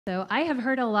So I have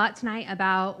heard a lot tonight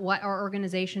about what our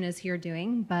organization is here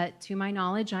doing, but to my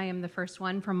knowledge, I am the first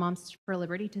one from Moms for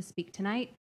Liberty to speak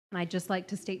tonight. And I'd just like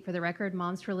to state for the record,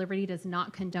 Moms for Liberty does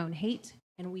not condone hate,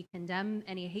 and we condemn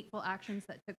any hateful actions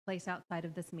that took place outside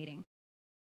of this meeting.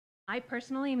 I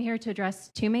personally am here to address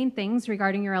two main things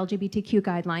regarding your LGBTQ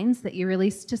guidelines that you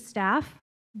released to staff,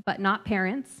 but not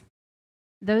parents.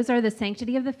 Those are the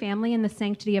sanctity of the family and the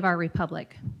sanctity of our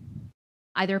republic.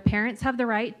 Either parents have the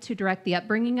right to direct the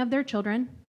upbringing of their children,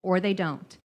 or they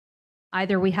don't.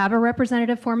 Either we have a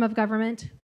representative form of government,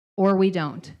 or we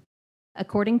don't.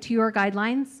 According to your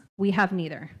guidelines, we have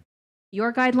neither.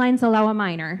 Your guidelines allow a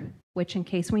minor, which in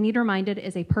case we need reminded,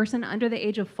 is a person under the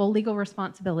age of full legal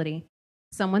responsibility,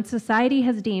 someone society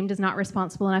has deemed is not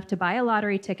responsible enough to buy a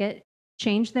lottery ticket,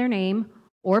 change their name,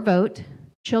 or vote,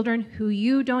 children who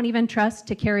you don't even trust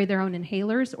to carry their own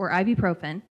inhalers or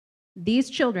ibuprofen. These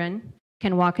children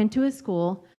can walk into a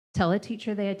school, tell a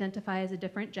teacher they identify as a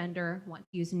different gender, want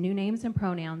to use new names and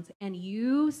pronouns, and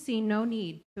you see no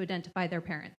need to identify their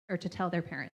parents or to tell their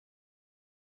parents.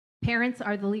 Parents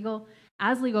are legal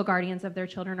guardians of their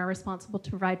children, are responsible to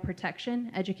provide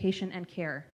protection, education, and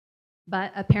care.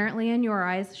 But apparently in your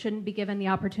eyes, shouldn't be given the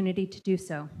opportunity to do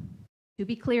so. To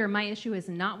be clear, my issue is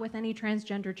not with any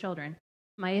transgender children.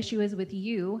 My issue is with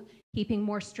you heaping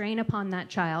more strain upon that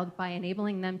child by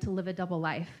enabling them to live a double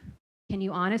life. Can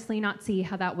you honestly not see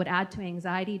how that would add to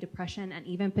anxiety, depression, and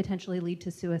even potentially lead to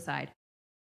suicide?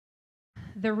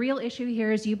 The real issue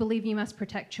here is you believe you must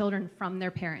protect children from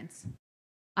their parents.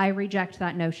 I reject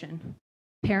that notion.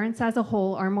 Parents as a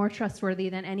whole are more trustworthy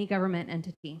than any government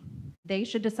entity. They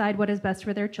should decide what is best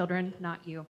for their children, not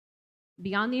you.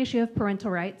 Beyond the issue of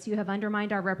parental rights, you have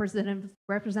undermined our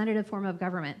representative form of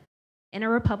government. In a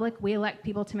republic, we elect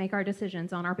people to make our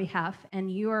decisions on our behalf,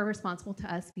 and you are responsible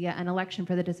to us via an election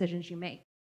for the decisions you make.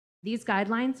 These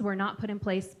guidelines were not put in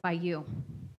place by you.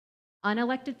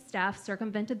 Unelected staff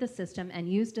circumvented the system and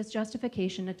used as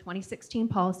justification a 2016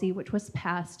 policy which was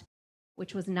passed,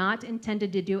 which was not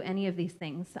intended to do any of these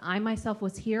things. I myself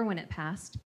was here when it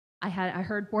passed. I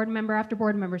heard board member after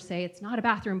board member say it's not a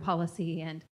bathroom policy,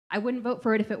 and I wouldn't vote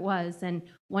for it if it was, and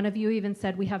one of you even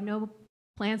said we have no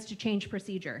plans to change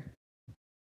procedure.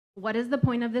 What is the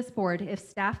point of this board if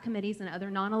staff committees and other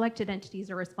non-elected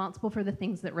entities are responsible for the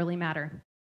things that really matter?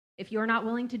 If you are not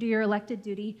willing to do your elected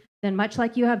duty, then much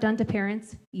like you have done to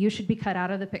parents, you should be cut out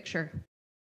of the picture.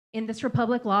 In this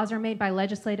republic, laws are made by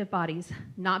legislative bodies,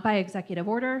 not by executive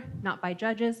order, not by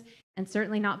judges, and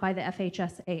certainly not by the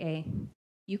FHSAA.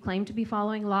 You claim to be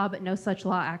following law, but no such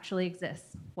law actually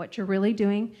exists. What you're really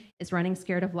doing is running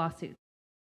scared of lawsuits.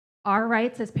 Our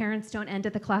rights as parents don't end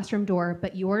at the classroom door,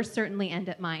 but yours certainly end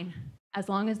at mine. As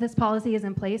long as this policy is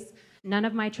in place, none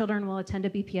of my children will attend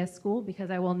a BPS school because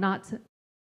I will not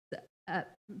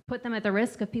put them at the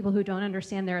risk of people who don't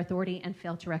understand their authority and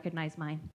fail to recognize mine.